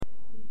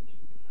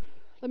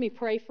Let me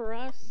pray for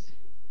us.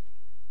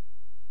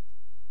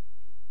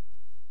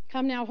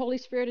 Come now, Holy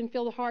Spirit, and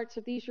fill the hearts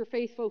of these your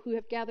faithful who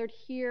have gathered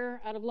here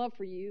out of love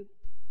for you.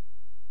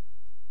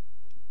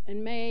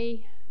 And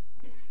may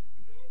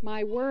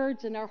my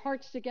words and our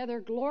hearts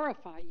together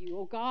glorify you,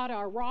 O God,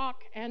 our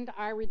rock and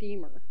our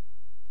Redeemer.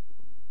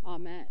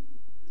 Amen.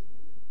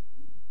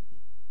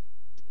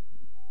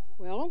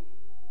 Well,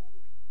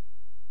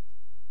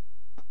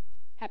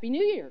 Happy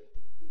New Year.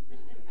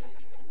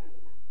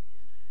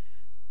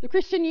 The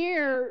Christian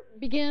year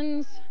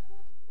begins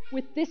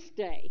with this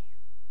day,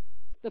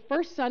 the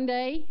first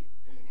Sunday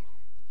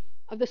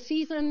of the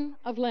season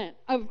of Lent,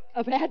 of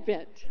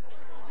Advent.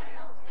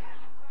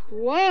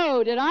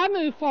 Whoa, did I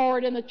move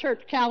forward in the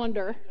church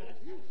calendar?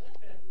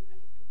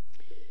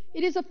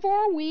 It is a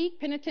 4-week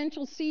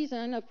penitential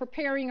season of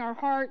preparing our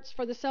hearts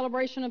for the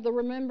celebration of the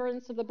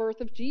remembrance of the birth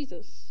of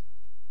Jesus.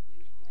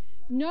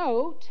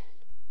 Note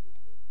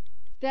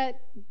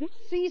that this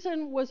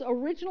season was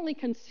originally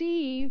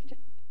conceived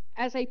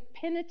as a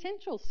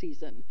penitential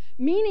season,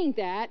 meaning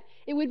that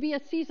it would be a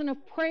season of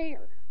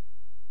prayer,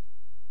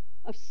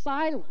 of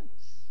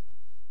silence,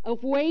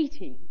 of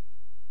waiting,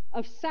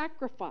 of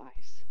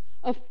sacrifice,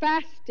 of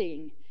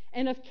fasting,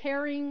 and of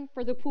caring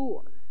for the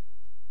poor.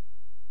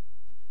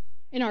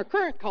 In our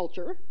current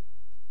culture,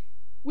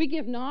 we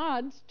give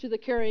nods to the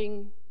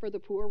caring for the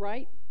poor,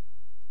 right?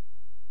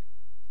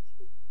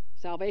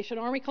 Salvation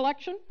Army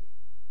collection,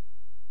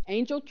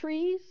 angel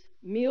trees,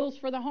 meals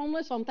for the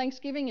homeless on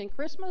Thanksgiving and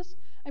Christmas.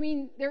 I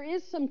mean, there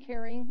is some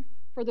caring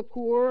for the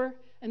poor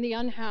and the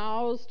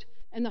unhoused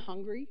and the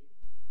hungry.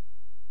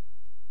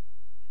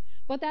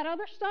 But that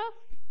other stuff,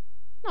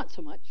 not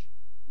so much.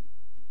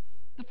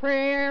 The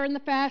prayer and the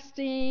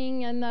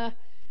fasting and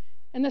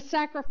the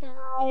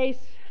sacrifice,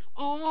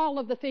 all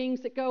of the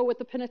things that go with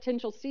the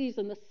penitential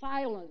season, the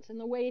silence and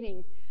the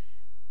waiting.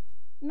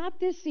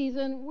 Not this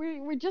season.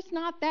 We're just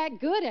not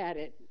that good at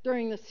it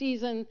during the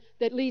season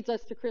that leads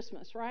us to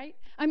Christmas, right?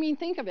 I mean,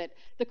 think of it.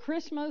 The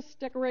Christmas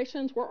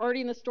decorations were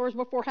already in the stores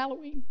before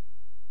Halloween.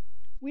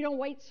 We don't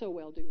wait so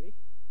well, do we?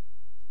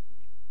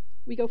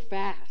 We go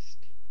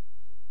fast.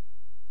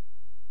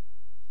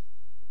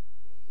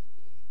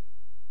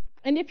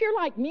 And if you're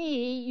like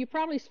me, you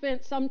probably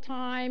spent some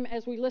time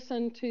as we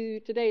listened to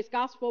today's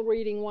gospel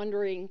reading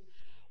wondering,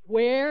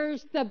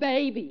 where's the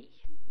baby?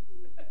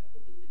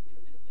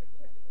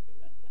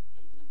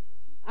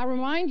 I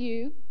remind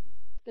you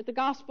that the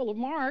Gospel of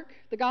Mark,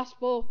 the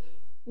gospel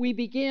we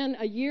begin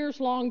a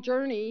years-long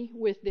journey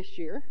with this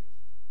year,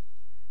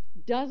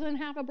 doesn't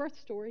have a birth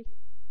story.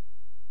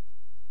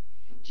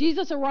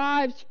 Jesus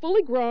arrives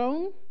fully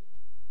grown,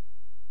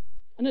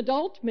 an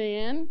adult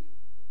man,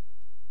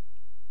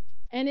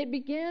 and it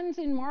begins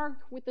in Mark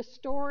with the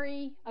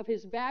story of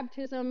his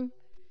baptism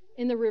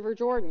in the River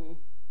Jordan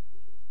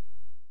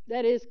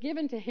that is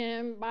given to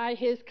him by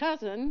his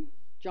cousin,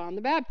 John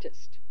the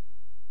Baptist.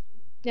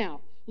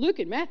 Now, Luke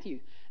and Matthew,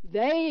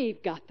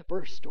 they've got the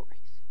birth stories.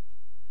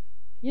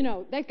 You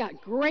know, they've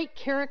got great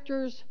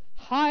characters,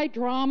 high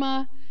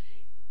drama.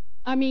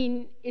 I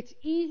mean, it's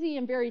easy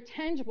and very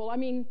tangible. I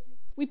mean,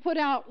 we put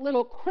out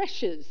little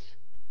creches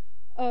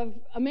of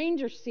a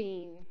manger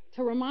scene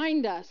to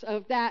remind us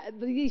of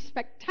these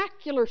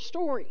spectacular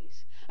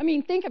stories. I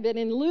mean, think of it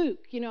in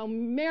Luke, you know,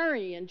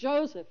 Mary and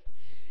Joseph,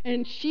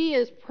 and she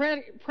is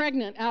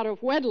pregnant out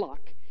of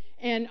wedlock.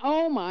 And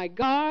oh my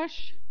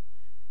gosh,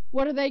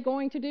 what are they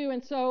going to do?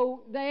 And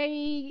so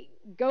they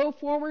go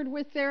forward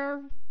with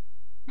their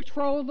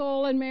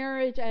betrothal and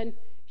marriage, and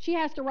she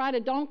has to ride a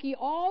donkey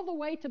all the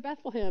way to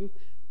Bethlehem,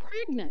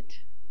 pregnant.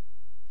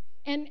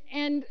 And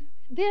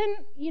then,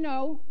 you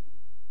know,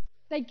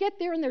 they get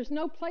there and there's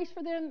no place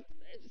for them,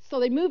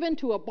 so they move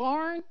into a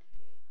barn,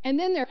 and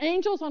then there are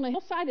angels on the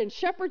hillside and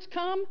shepherds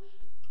come,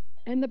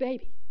 and the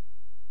baby.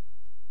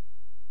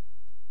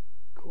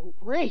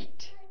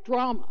 Great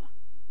drama.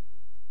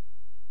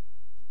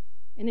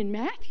 And in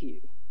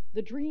Matthew,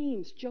 the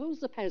dreams,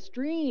 Joseph has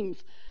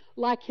dreams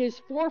like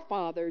his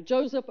forefather,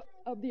 Joseph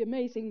of the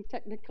amazing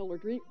Technicolor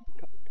Dreamcoat.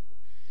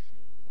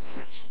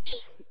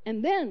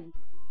 And then,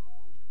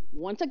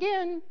 once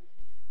again,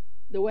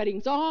 the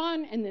wedding's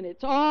on, and then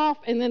it's off,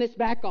 and then it's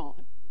back on.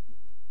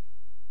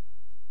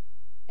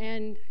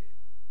 And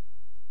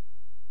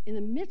in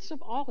the midst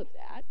of all of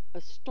that,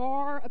 a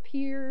star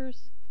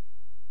appears,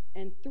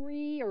 and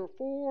 3 or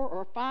 4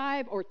 or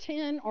 5 or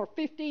 10 or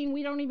 15,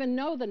 we don't even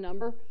know the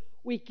number.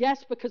 We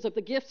guess because of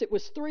the gifts it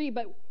was 3,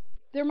 but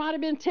there might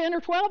have been 10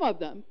 or 12 of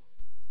them.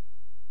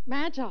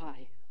 Magi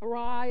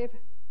arrive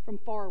from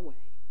far away.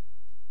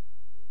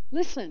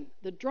 Listen,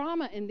 the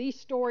drama in these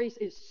stories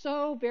is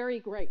so very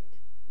great.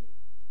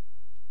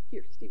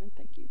 Here, Stephen,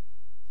 thank you.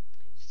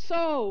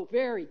 So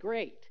very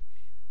great.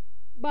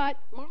 But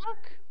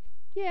Mark,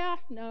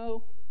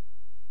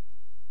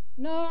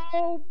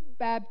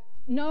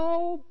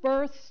 no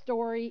birth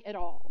story at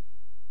all.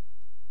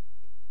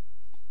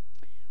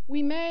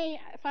 We may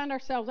find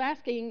ourselves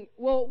asking,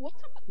 well,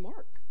 what's up with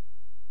Mark?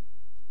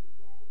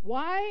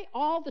 Why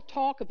all the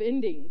talk of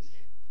endings?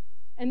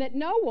 And that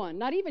no one,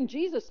 not even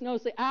Jesus,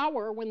 knows the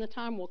hour when the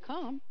time will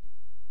come.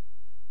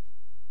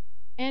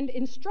 and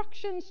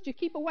instructions to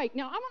keep awake.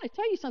 Now, I want to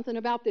tell you something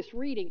about this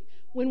reading.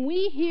 When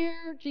we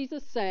hear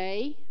Jesus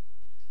say,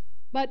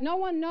 "But no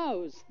one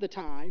knows the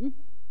time,"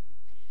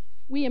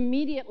 we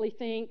immediately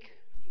think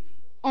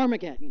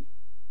Armageddon,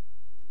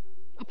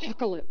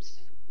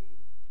 apocalypse,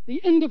 the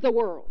end of the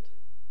world.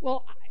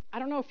 Well, I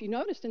don't know if you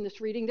noticed in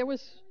this reading, there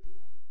was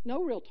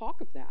no real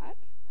talk of that.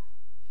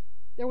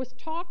 There was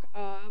talk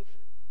of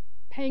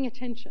paying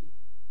attention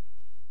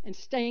and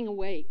staying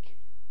awake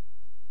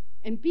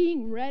and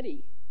being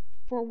ready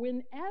for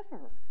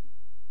whenever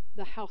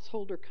the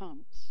householder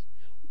comes.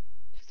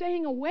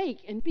 Staying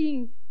awake and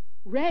being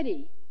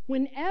ready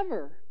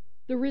whenever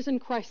the risen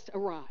Christ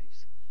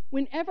arrives,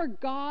 whenever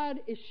God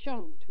is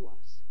shown to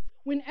us,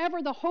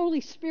 whenever the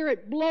Holy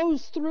Spirit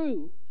blows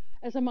through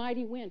as a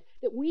mighty wind,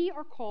 that we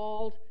are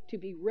called to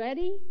be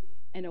ready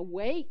and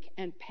awake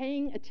and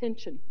paying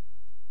attention.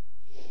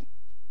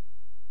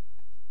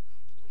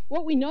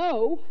 What we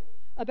know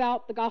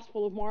about the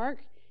Gospel of Mark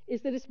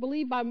is that it's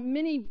believed by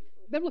many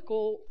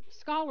biblical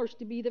scholars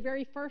to be the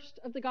very first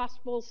of the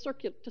Gospels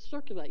to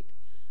circulate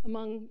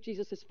among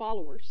Jesus'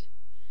 followers.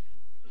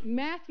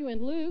 Matthew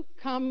and Luke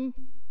come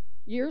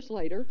years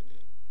later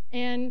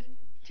and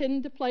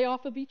tend to play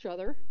off of each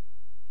other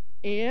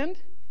and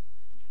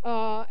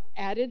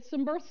added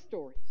some birth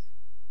stories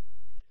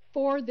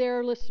for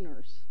their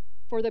listeners,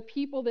 for the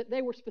people that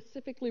they were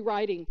specifically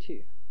writing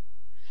to.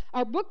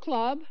 Our book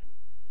club,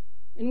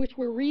 in which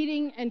we're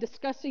reading and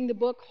discussing the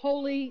book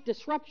Holy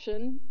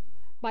Disruption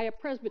by a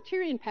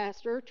Presbyterian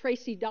pastor,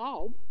 Tracy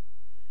Daub,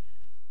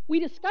 we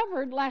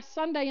discovered last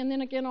Sunday and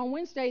then again on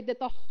Wednesday that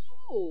the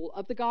whole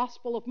of the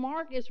Gospel of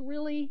Mark is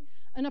really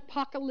an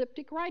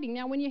apocalyptic writing.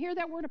 Now, when you hear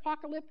that word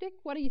apocalyptic,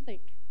 what do you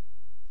think?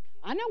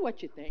 I know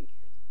what you think.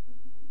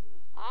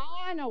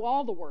 I know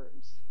all the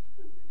words.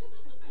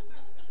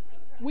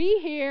 We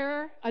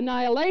hear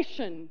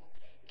annihilation,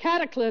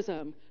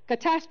 cataclysm,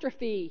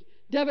 catastrophe,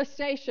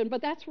 devastation,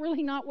 but that's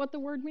really not what the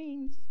word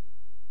means.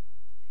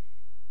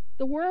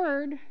 The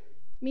word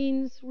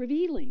means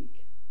revealing,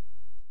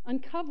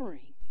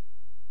 uncovering,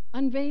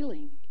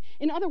 unveiling.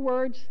 In other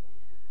words,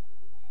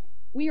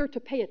 we are to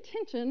pay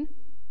attention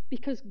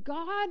because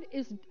God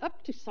is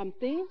up to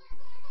something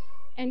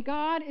and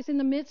God is in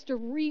the midst of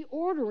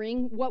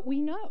reordering what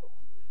we know,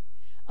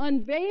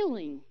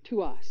 unveiling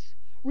to us,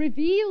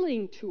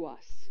 revealing to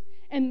us.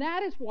 And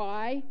that is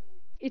why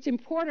it's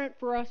important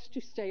for us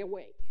to stay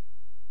awake.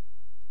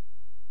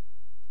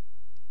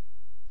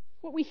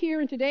 What we hear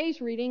in today's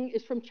reading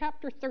is from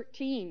chapter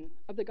 13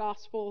 of the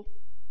Gospel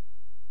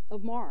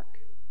of Mark.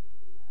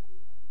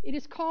 It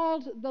is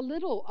called the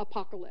little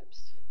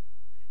apocalypse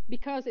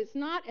because it's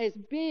not as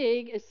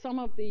big as some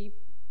of the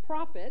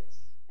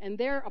prophets and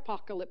their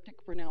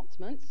apocalyptic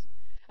pronouncements.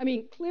 I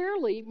mean,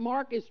 clearly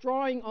Mark is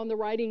drawing on the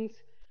writings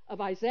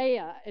of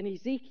Isaiah and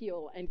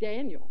Ezekiel and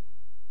Daniel,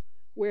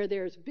 where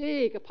there's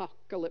big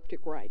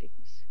apocalyptic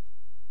writings.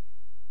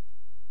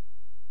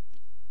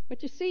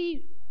 But you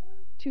see,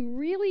 to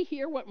really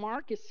hear what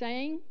Mark is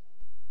saying,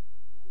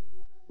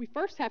 we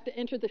first have to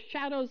enter the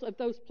shadows of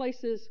those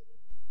places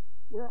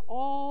where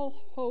all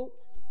hope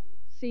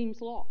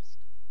seems lost.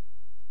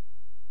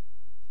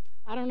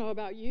 I don't know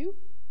about you.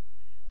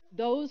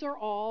 Those are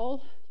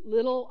all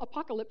little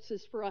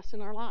apocalypses for us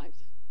in our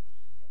lives.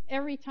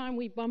 Every time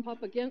we bump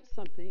up against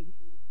something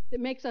that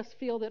makes us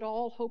feel that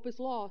all hope is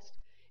lost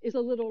is a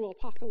little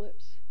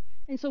apocalypse.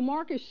 And so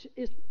Mark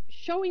is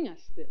showing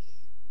us this.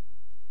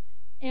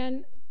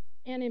 And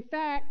in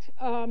fact,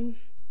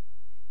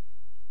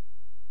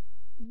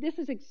 this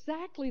is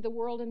exactly the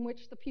world in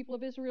which the people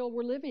of Israel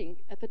were living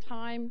at the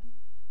time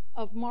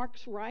of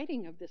Mark's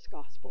writing of this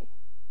gospel.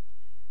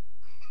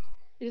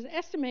 It is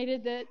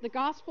estimated that the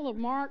Gospel of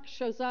Mark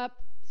shows up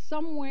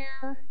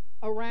somewhere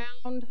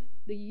around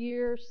the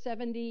year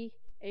 70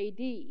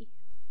 AD.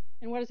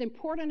 And what is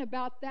important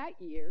about that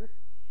year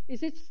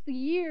is it's the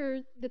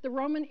year that the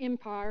Roman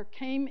Empire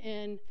came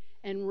in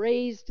and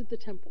razed the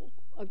Temple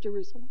of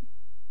Jerusalem.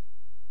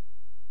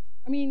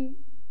 I mean,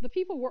 the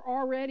people were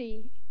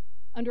already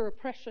under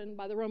oppression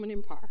by the Roman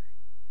Empire.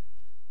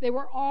 They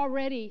were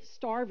already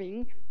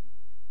starving,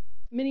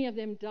 many of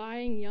them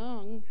dying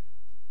young,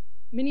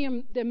 many of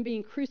them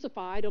being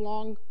crucified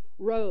along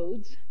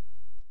roads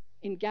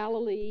in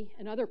Galilee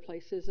and other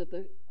places of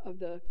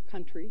the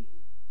country.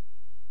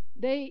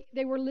 They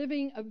were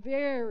living a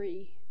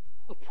very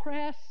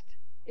oppressed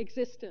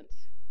existence.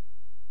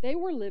 They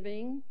were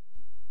living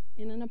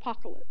in an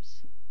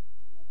apocalypse.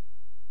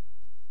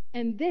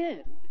 And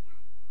then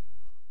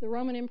the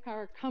Roman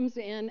Empire comes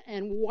in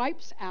and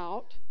wipes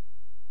out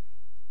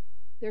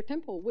their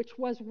temple, which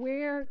was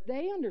where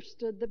they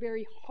understood the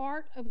very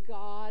heart of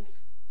God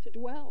to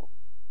dwell.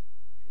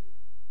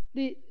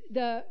 The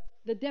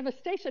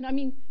devastation, I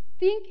mean,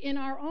 think in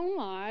our own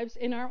lives,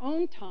 in our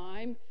own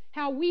time,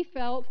 how we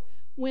felt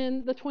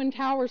when the Twin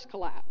Towers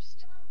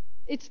collapsed.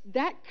 It's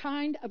that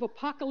kind of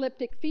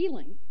apocalyptic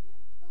feeling.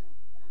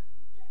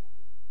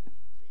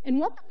 And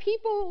what the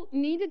people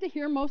needed to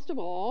hear most of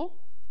all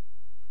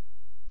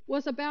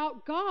was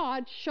about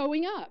God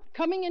showing up,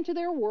 coming into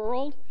their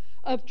world,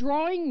 of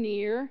drawing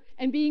near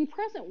and being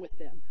present with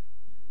them.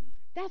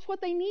 That's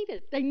what they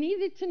needed. They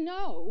needed to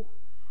know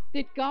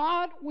that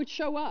God would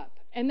show up.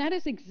 And that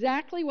is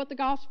exactly what the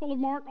Gospel of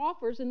Mark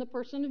offers in the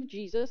person of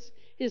Jesus,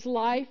 his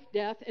life,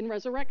 death, and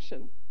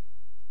resurrection.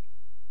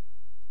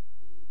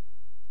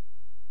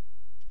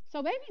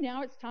 So maybe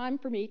now it's time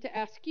for me to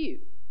ask you,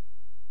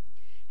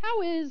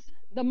 how is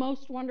the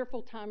most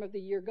wonderful time of the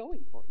year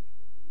going for you?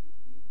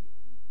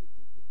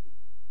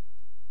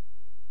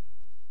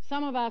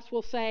 Some of us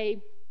will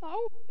say,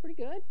 oh, pretty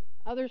good.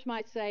 Others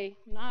might say,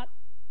 not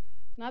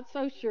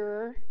so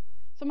sure.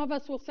 Some of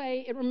us will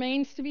say it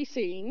remains to be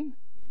seen.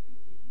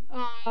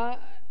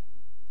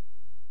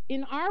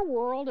 In our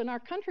world, in our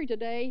country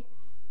today,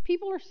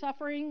 people are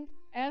suffering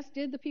as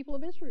did the people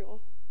of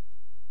Israel.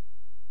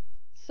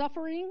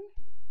 Suffering,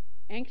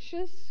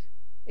 anxious,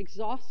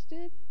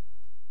 exhausted,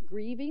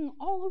 grieving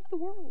all over the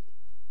world.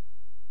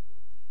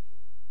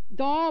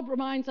 Daub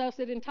reminds us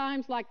that in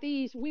times like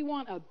these, we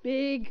want a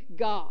big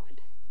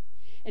God.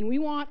 And we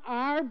want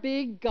our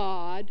big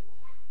God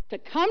to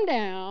come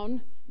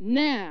down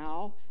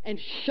now and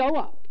show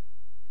up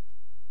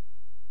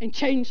and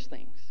change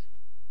things.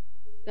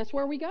 That's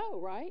where we go,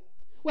 right?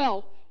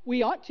 Well,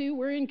 we ought to.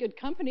 We're in good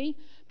company.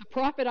 The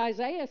prophet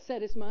Isaiah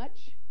said as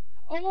much.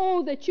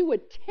 Oh, that you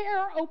would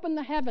tear open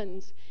the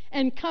heavens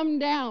and come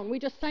down. We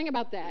just sang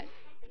about that.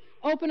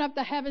 Open up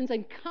the heavens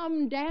and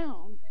come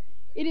down.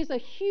 It is a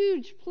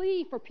huge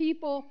plea for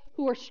people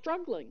who are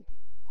struggling.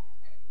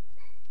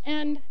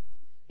 And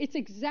it's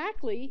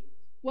exactly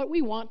what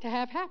we want to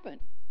have happen.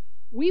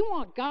 We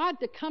want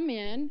God to come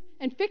in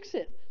and fix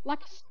it like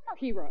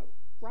a superhero,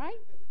 right?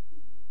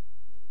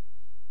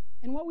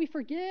 And what we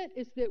forget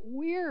is that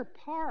we're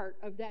part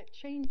of that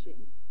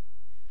changing.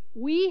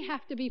 We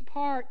have to be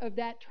part of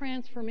that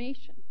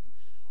transformation.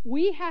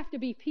 We have to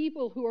be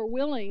people who are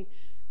willing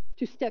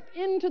to step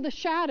into the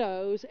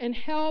shadows and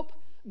help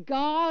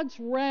God's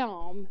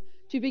realm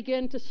to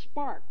begin to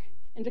spark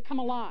and to come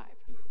alive.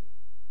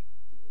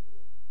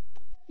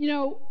 You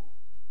know,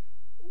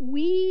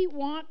 we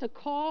want to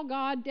call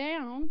God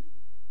down,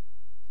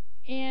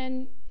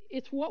 and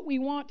it's what we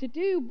want to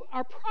do.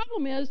 Our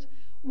problem is,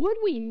 would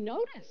we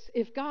notice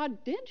if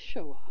God did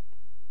show up?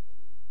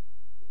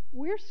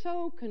 We're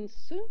so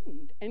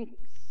consumed and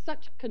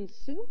such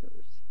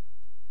consumers.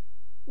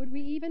 Would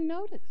we even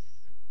notice?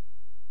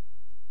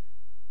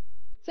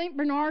 St.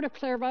 Bernard of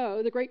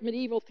Clairvaux, the great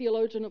medieval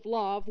theologian of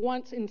love,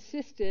 once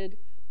insisted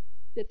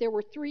that there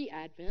were 3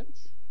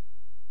 Advents.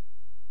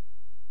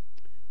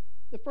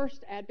 The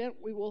first Advent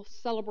we will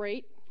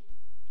celebrate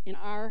in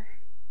our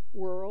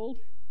world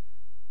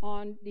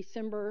on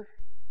December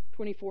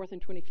 24th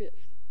and 25th.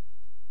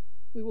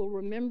 We will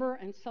remember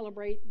and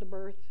celebrate the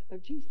birth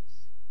of Jesus.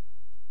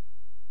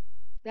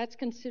 That's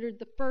considered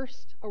the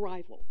first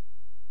arrival,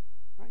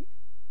 right?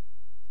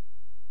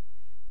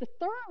 The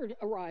third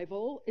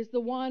arrival is the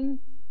one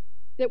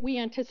that we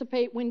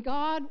anticipate when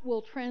God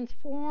will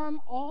transform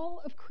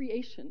all of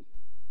creation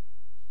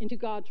into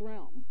God's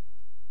realm.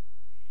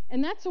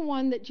 And that's the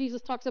one that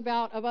Jesus talks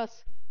about of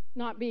us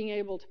not being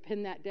able to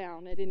pin that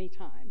down at any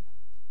time.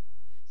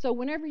 So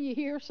whenever you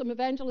hear some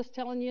evangelist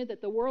telling you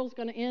that the world's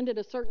going to end at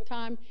a certain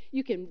time,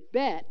 you can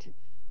bet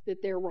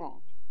that they're wrong.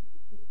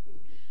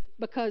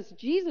 Because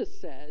Jesus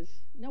says,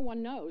 no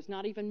one knows,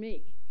 not even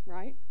me,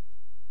 right?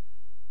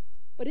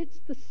 But it's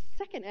the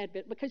second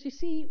Advent, because you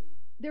see,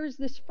 there's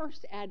this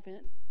first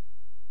Advent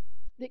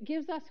that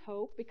gives us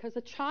hope because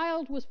a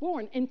child was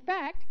born. In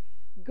fact,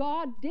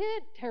 God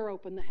did tear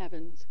open the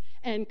heavens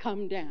and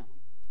come down.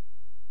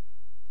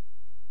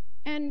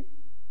 And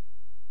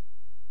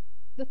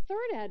the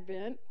third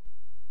Advent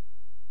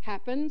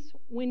happens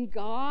when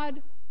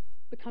God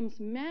becomes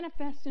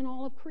manifest in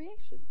all of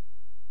creation.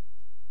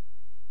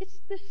 It's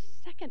this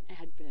second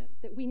Advent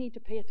that we need to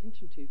pay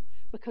attention to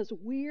because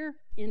we're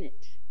in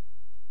it.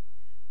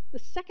 The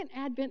second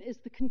Advent is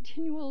the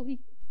continual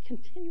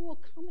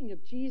coming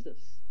of Jesus,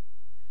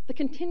 the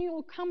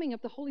continual coming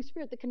of the Holy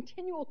Spirit, the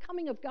continual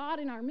coming of God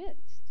in our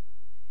midst.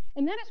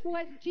 And that is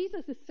what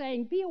Jesus is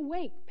saying. Be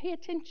awake, pay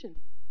attention.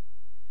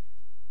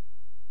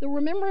 The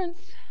remembrance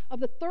of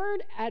the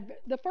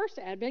first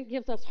Advent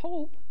gives us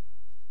hope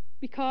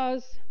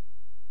because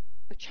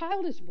a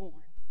child is born.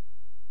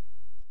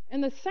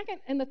 And the second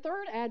and the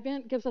third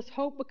Advent gives us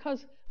hope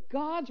because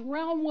God's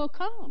realm will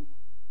come.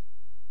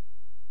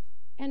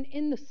 And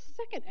in the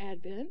second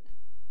Advent,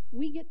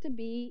 we get to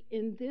be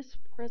in this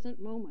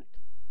present moment,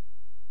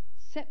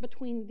 set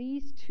between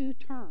these 2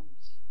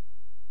 terms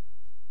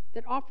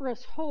that offer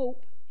us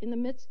hope in the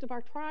midst of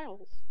our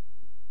trials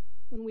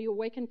when we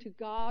awaken to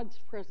God's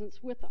presence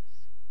with us.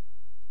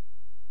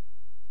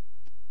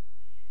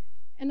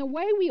 And the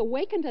way we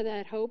awaken to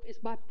that hope is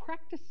by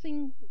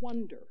practicing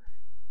wonder.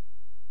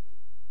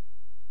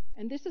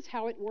 And this is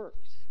how it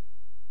works.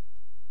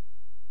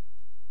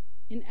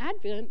 In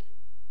Advent,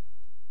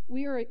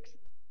 we are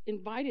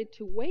invited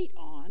to wait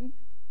on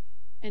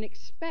and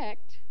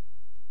expect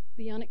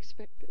the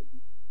unexpected.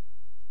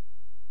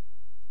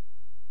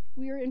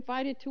 We are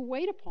invited to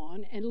wait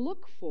upon and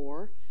look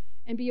for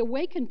and be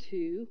awakened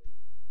to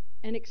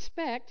and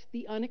expect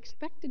the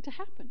unexpected to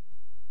happen.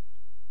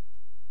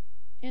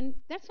 And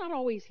that's not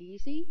always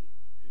easy.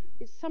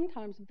 It's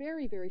sometimes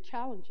very, very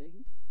challenging.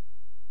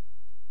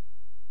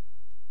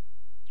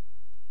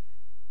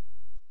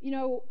 You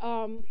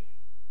know,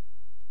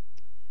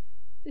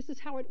 this is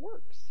how it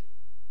works.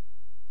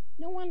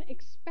 No one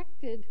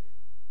expected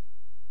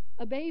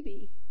a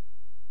baby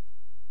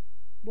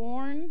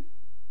born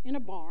in a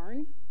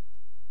barn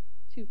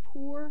to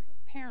poor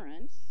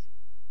parents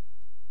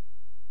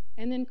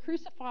and then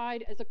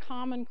crucified as a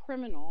common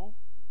criminal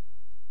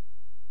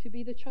to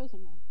be the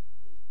chosen one.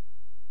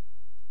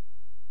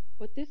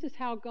 But this is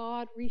how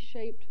God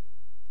reshaped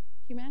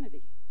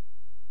humanity.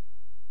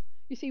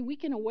 You see, we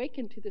can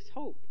awaken to this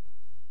hope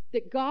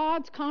that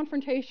God's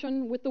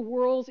confrontation with the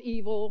world's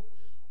evil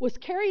was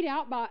carried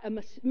out by a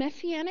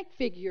messianic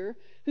figure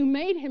who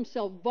made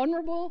himself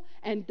vulnerable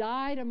and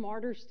died a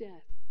martyr's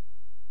death.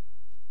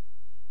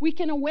 We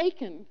can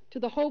awaken to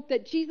the hope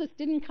that Jesus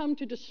didn't come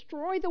to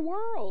destroy the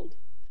world,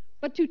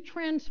 but to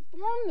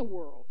transform the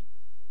world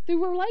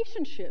through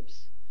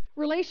relationships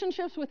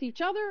with each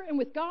other and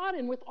with God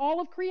and with all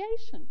of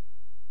creation.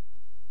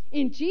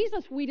 In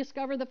Jesus, we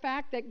discover the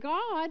fact that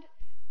God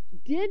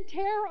did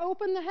tear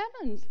open the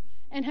heavens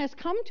and has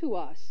come to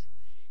us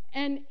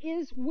and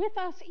is with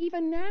us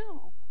even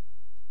now.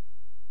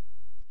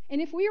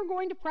 And if we are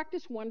going to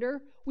practice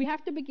wonder, we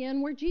have to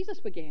begin where Jesus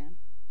began,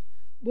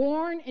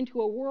 born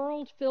into a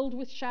world filled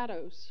with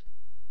shadows.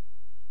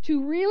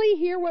 To really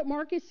hear what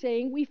Mark is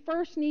saying, we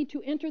first need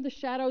to enter the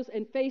shadows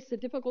and face the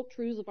difficult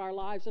truths of our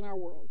lives and our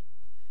world.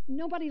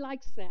 Nobody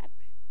likes that.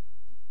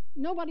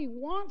 Nobody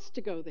wants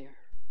to go there.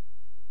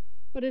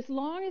 But as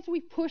long as we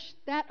push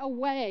that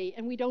away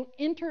and we don't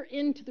enter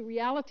into the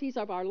realities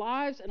of our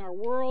lives and our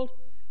world,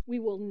 we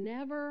will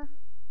never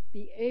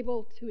be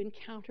able to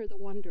encounter the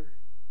wonder.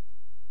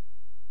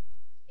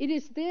 It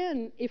is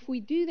then, if we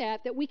do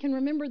that, that we can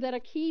remember that a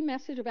key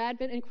message of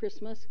Advent and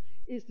Christmas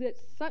is that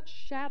such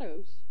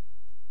shadows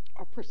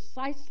are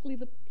precisely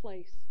the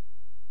place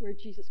where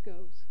Jesus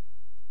goes.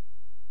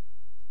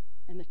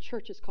 And the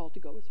church is called to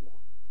go as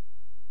well.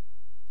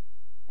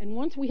 And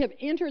once we have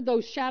entered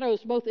those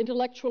shadows, both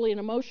intellectually and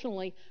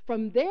emotionally,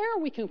 from there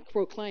we can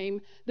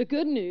proclaim the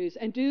good news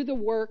and do the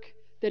work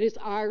that is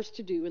ours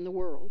to do in the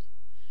world.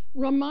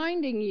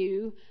 Reminding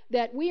you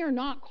that we are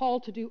not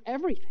called to do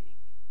everything.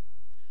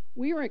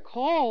 We are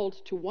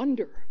called to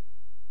wonder,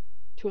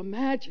 to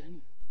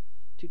imagine,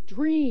 to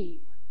dream,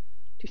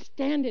 to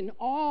stand in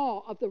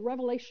awe of the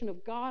revelation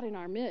of God in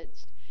our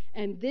midst,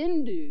 and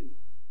then do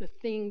the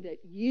thing that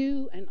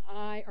you and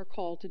I are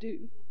called to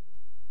do.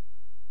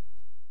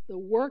 The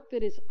work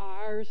that is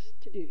ours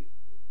to do.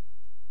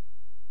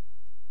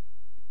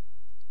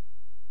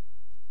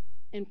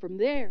 And from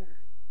there,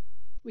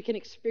 we can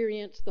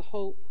experience the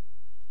hope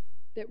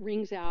that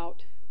rings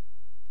out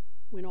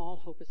when all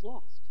hope is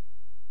lost.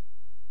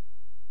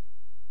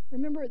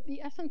 Remember,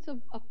 the essence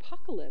of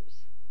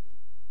apocalypse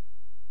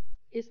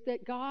is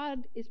that God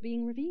is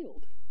being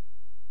revealed,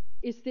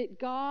 is that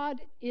God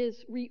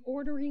is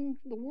reordering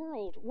the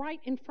world right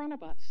in front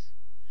of us,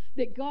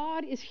 that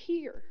God is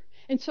here.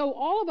 And so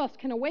all of us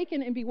can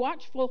awaken and be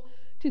watchful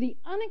to the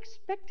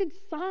unexpected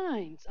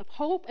signs of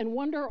hope and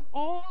wonder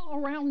all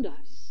around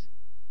us.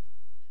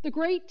 The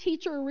great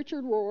teacher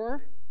Richard Rohr,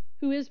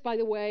 who is, by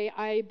the way,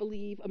 I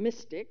believe, a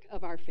mystic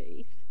of our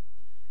faith,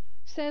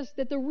 says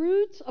that the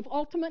roots of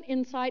ultimate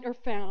insight are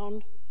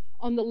found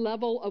on the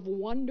level of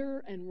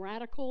wonder and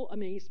radical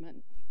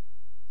amazement,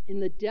 in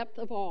the depth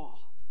of awe,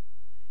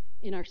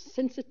 in our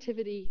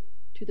sensitivity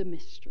to the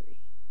mystery.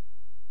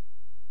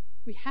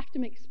 We have to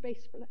make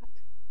space for that.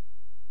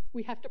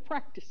 We have to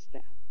practice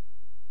that.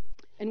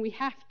 And we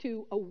have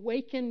to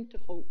awaken to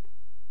hope.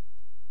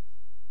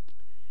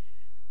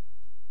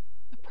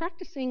 The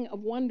practicing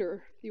of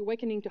wonder, the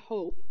awakening to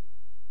hope,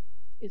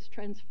 is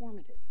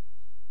transformative.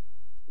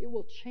 It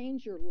will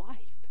change your life.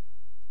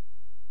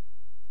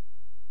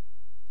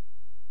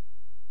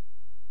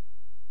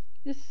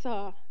 This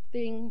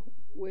thing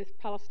with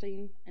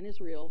Palestine and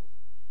Israel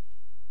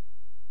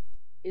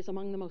is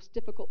among the most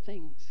difficult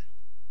things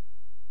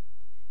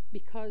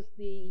because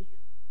the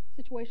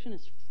situation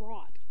is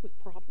fraught with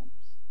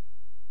problems.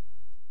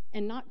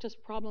 And not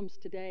just problems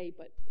today,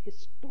 but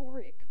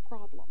historic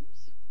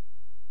problems,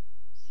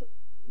 so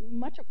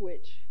much of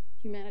which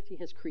humanity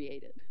has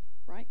created,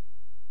 right?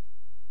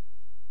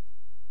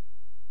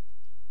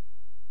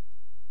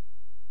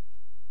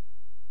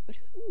 But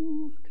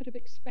who could have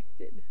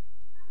expected?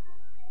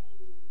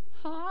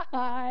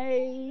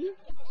 Hi.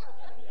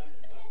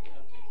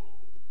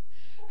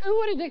 Who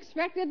would have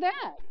expected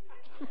that?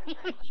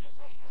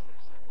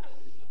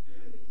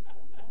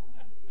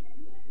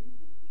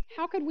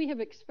 How could we have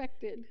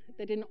expected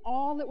that in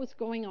all that was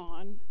going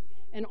on,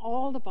 and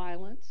all the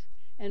violence,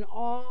 and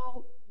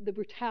all the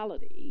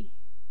brutality,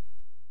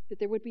 that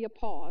there would be a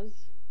pause,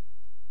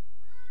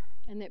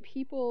 and that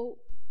people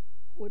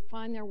would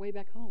find their way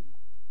back home?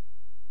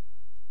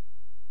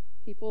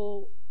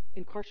 People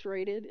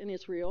incarcerated in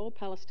Israel,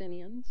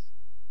 Palestinians,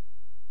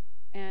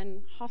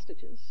 and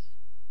hostages.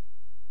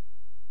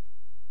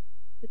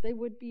 that they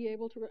would be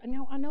able to. And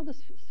now I know the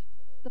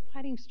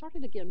fighting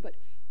started again, but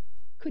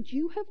could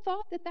you have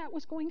thought that that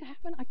was going to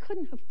happen? I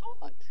couldn't have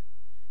thought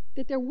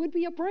that there would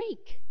be a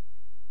break,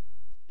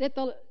 that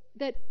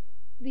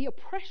the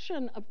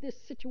oppression of this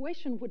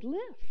situation would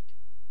lift,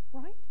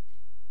 right?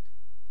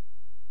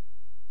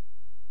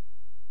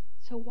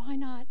 So why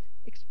not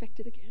expect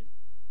it again?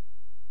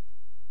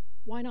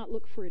 Why not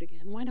look for it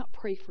again? Why not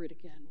pray for it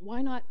again?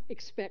 Why not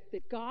expect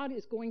that God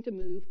is going to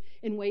move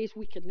in ways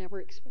we could never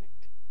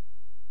expect?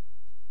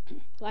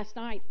 Last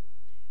night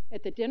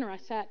at the dinner, I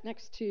sat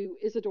next to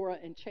Isadora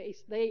and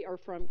Chase. They are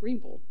from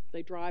Greenville.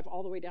 They drive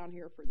all the way down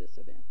here for this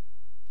event.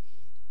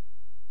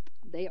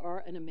 They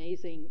are an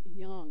amazing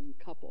young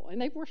couple,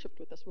 and they've worshiped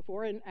with us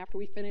before. And after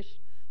we finished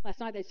last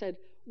night, they said,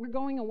 we're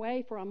going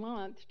away for a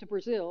month to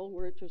Brazil,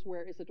 which is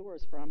where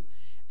Isadora's from.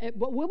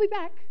 But we'll be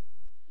back,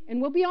 and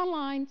we'll be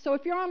online. So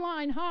if you're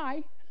online,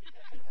 hi.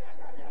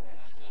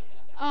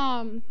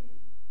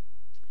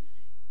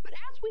 But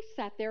as we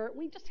sat there,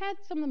 we just had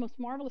some of the most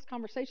marvelous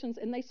conversations,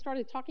 and they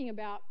started talking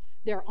about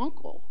their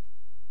uncle,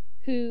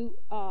 who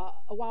a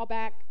while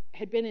back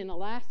had been in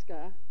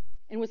Alaska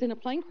and was in a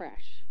plane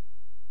crash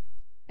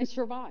and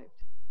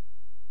survived.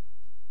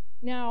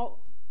 Now,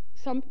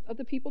 some of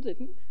the people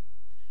didn't,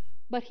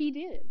 but he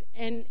did.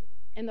 And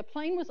the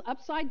plane was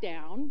upside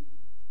down,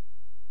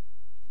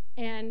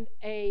 and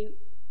a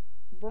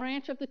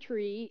branch of the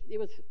tree, it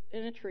was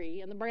in a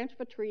tree, and the branch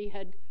of a tree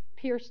had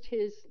pierced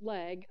his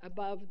leg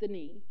above the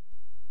knee.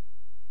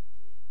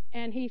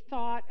 And he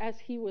thought, as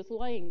he was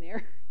laying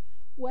there,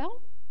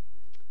 well,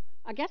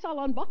 I guess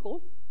I'll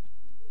unbuckle.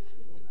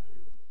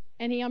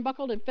 And he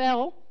unbuckled and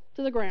fell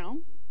to the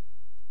ground.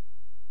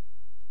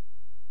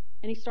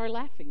 And he started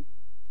laughing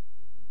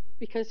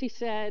because he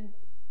said,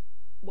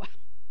 well,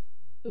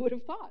 who would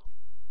have thought?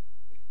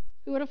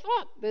 Who would have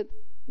thought that,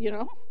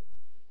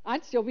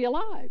 I'd still be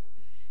alive?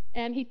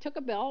 And he took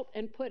a belt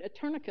and put a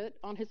tourniquet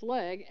on his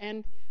leg.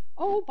 And,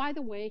 oh, by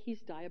the way,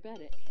 he's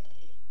diabetic.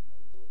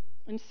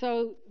 And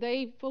so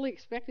they fully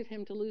expected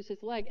him to lose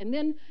his leg. And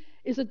then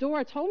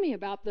Isadora told me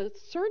about the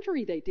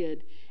surgery they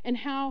did and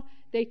how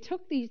they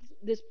took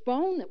this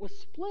bone that was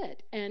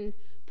split and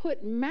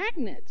put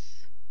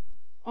magnets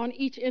on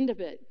each end of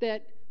it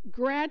that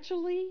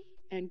gradually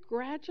and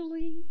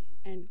gradually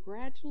and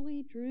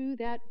gradually drew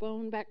that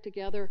bone back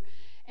together,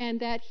 and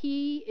that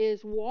he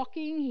is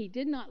walking. He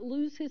did not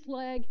lose his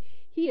leg.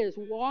 He is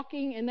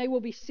walking, and they will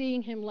be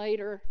seeing him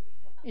later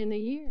in the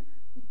year.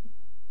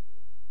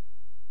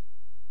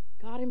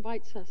 God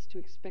invites us to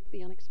expect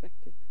the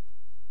unexpected.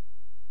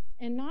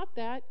 And not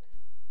that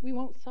we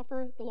won't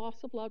suffer the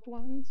loss of loved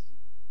ones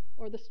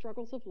or the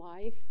struggles of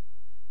life,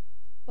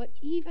 but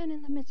even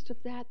in the midst of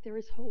that, there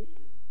is hope.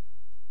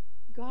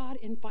 God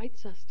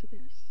invites us to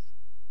this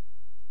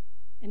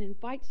and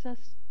invites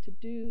us to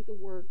do the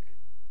work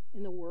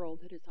in the world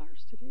that is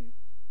ours to do.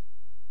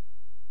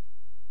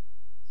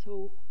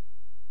 So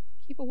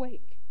keep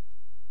awake.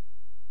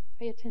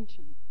 Pay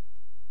attention.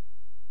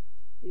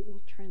 It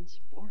will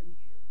transform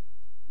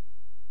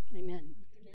you. Amen.